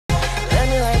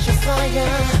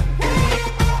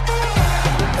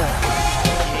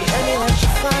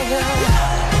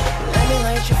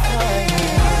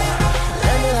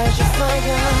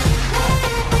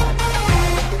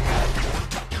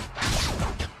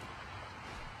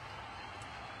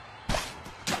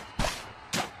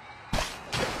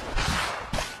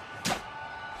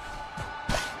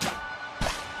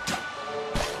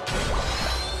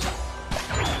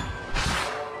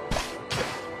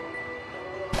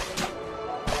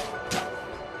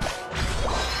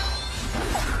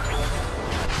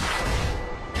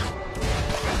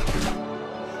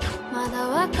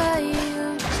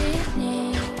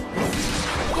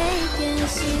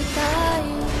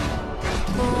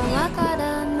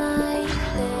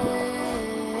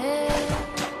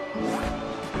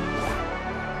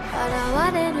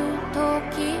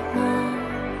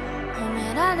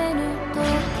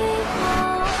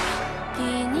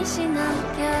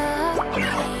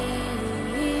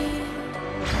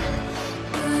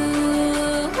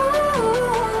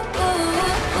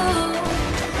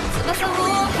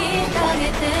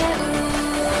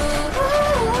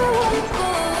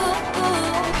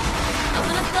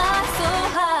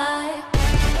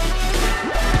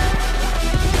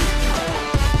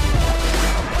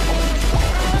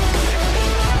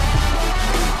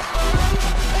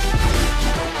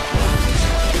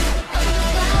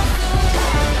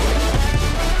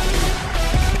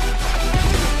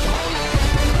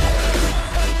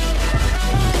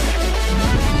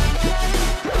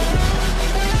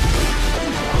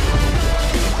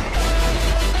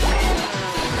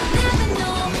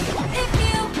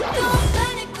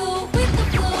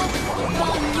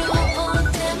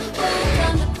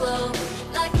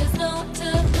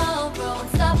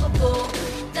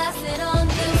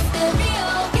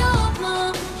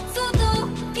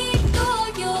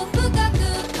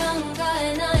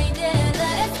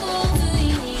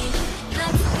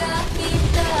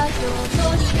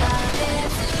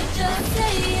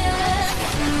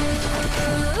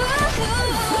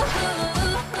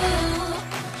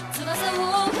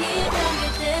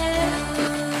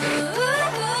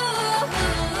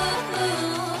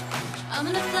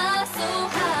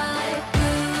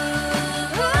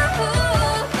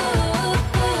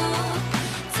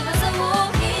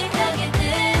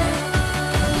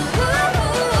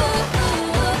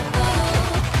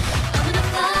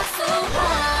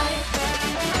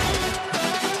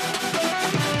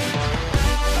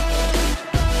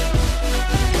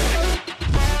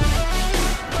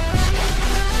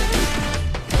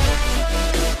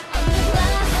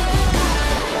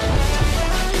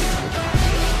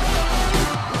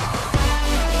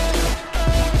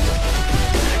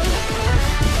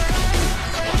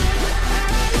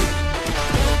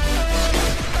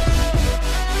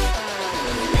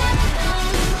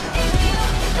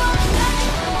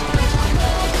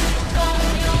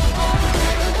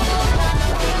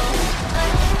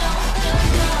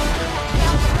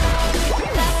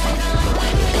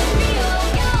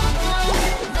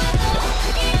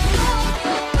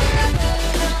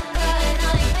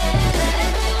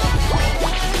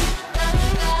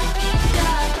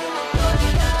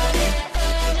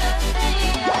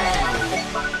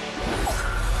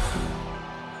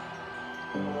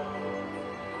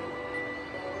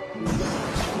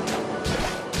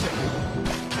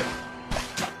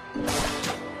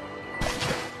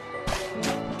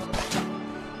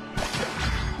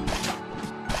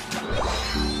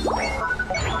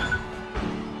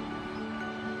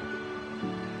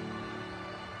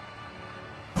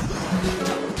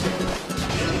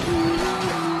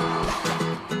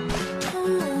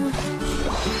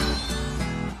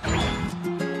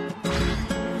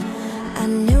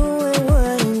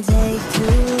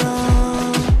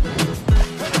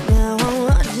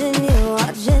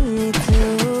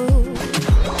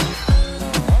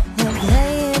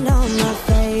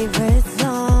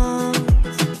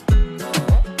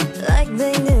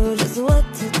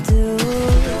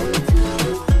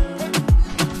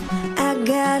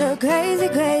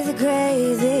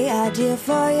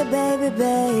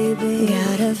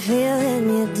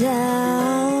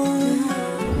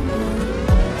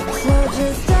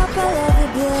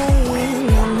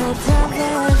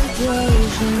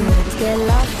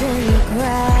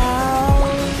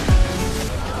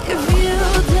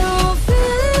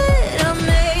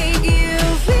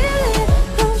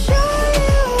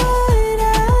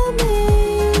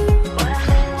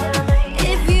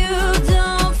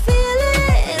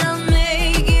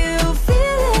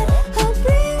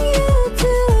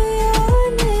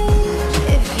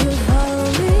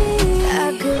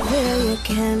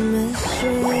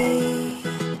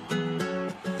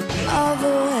all the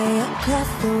way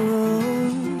across the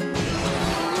room.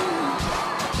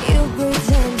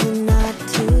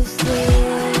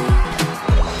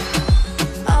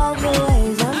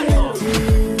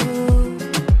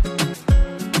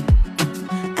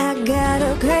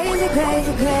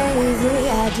 crazy, crazy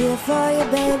idea for you,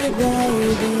 baby,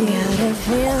 baby. Got a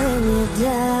feeling you're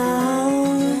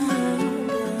down,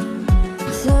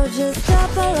 so just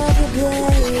stop all of your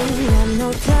playing. Got no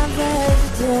time for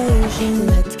hesitation.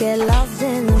 Let's get lost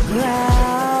in the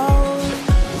crowd.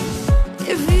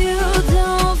 If you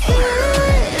don't feel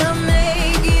it, I'll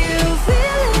make you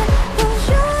feel it. I'll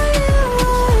show you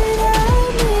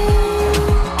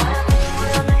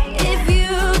what I mean. If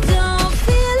you don't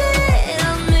feel it,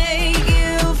 I'll make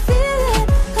you feel it.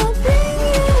 I'll bring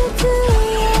you to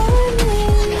your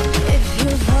knees. If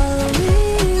you follow me,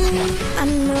 I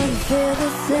know you feel the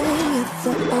same. It's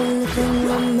the only thing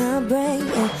on my brain.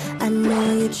 I know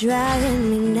you're driving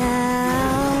me now.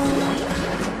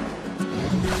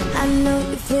 I know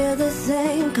you feel the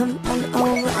same. Come on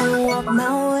over and walk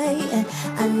my way.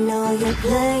 I know you're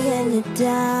playing it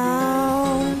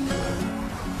down.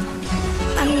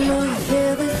 I know you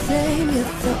feel the same.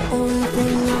 You're the only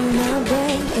thing on my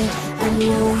brain. I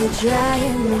know you're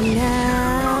driving me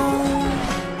now.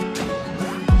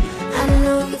 I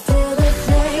know you feel the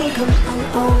same. Come on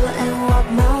over and walk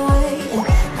my way.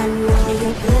 I know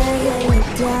you're playing it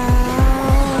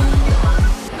down.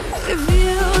 If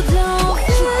you don't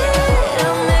feel it,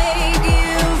 I'll make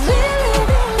you feel it.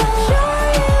 I'll show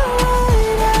you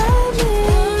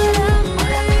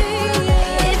what I mean.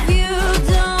 If you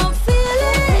don't feel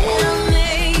it, I'll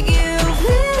make you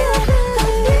feel it.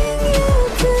 I'll bring you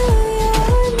to your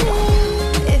knees.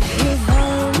 If you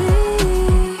follow me.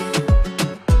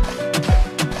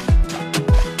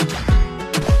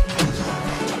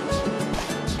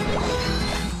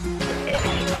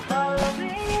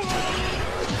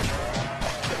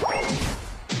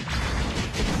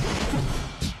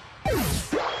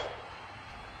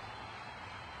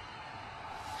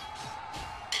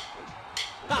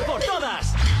 ¡A por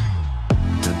todas!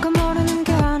 그 모르는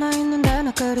게 하나 있는데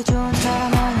나 그리 좋은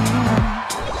사람 아니야.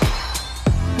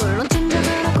 물론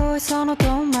짐작을 하고 있어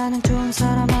너도 마냥 좋은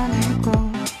사람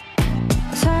아니고.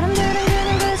 사람들은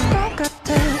그냥 계속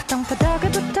똑같아.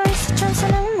 땅바닥에 붙어있어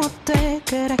천사는 못돼.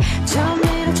 그래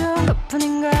처음이라 좋은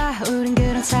것뿐인 거야. 우린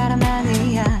그런 사람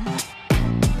아니야.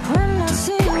 When I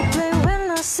see you play,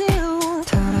 when I see you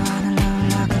돌아와는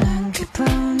올라가는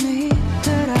기분이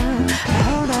들어.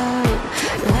 Hold up,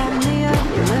 let me up,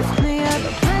 you lift me up,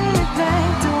 bring me back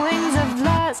to wings of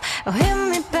lies. Oh, hit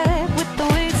me back with the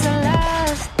wings of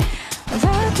lies.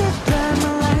 Rock it by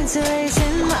my lines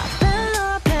erasing my pen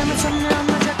up, pen something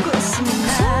나 잡고 있습니다.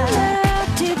 Somewhere out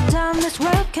deep down this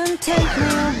world can take me.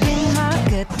 You'll be my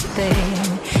good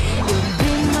thing. You'll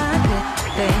be my good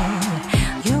thing.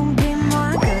 You'll be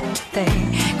my good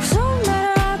thing.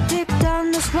 Somewhere out deep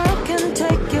down this world can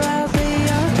take you. I'll be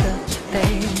your good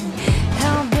thing.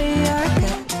 I'll be your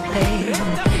good thing.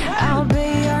 I'll be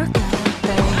your good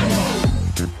thing.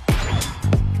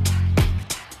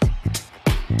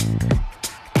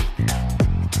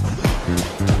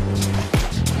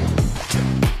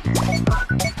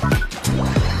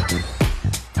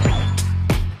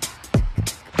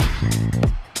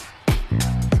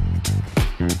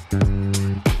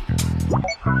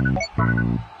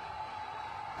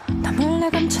 나 몰래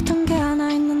감췄던 게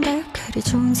하나 있는데 그리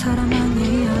좋은 사람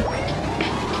아니야.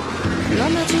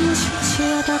 물론 아주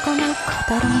무시무시하다거나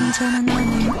커다란 문제는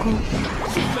아니고.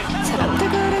 사람들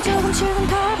그래 조금씩은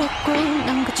다르고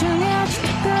난 그 중에 아주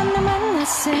특별한 날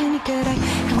만났으니 그래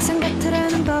항상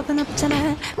같으라는 법은 없잖아.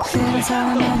 꼭 그런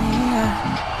사람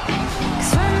아니야.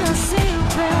 Cause when I see you,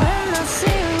 babe, when I see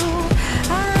you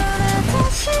I wanna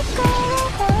다시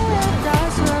걸어가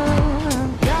다시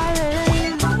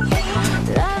darling.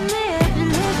 Let me up, you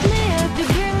lift me up, you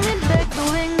bring me back the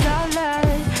wings of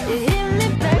light. You hit me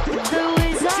back with the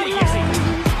wings of light.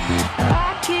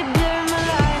 I keep blurring my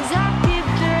lines, I keep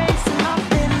erasing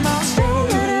up in my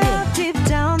face. Out deep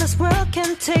down, this world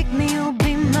can take me. You'll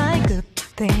be my good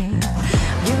thing.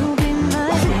 You'll be my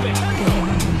good thing.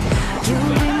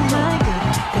 You'll be my good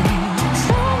thing.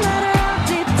 So no matter how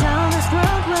deep down this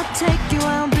world will take you,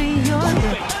 I'll be your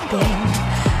good thing.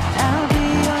 I'll be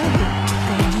your good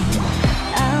thing.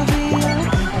 I'll be your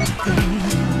good thing.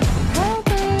 I'll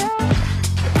be your,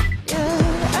 yeah,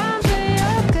 I'll be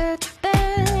your good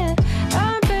thing.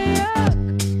 I'll be your,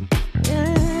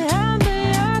 yeah, I'll be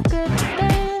your good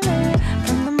thing.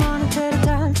 From the morning to the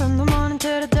dawn, from the morning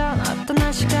to the dawn. 어떤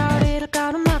날씨가 우리를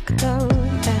가로막아도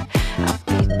I'll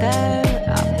be there,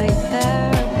 I'll be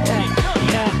there. Yeah,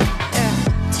 yeah, yeah.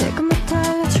 지금부터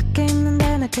알려줄 게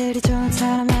있는데 나 그리 좋은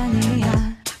사람 아니야.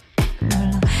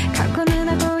 물론 각오는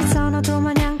하고 있어 너도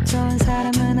마냥 좋은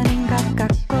사람은 아닌 것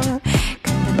같고.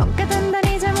 근데 뭔가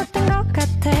단단히 잘못된 것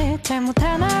같아. 잘못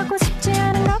하나 하고 싶지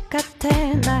않은 것 같아.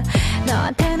 나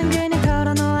너한테는 그냥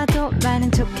걸어놓아도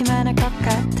많은 족 좋기만 할 것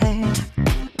같아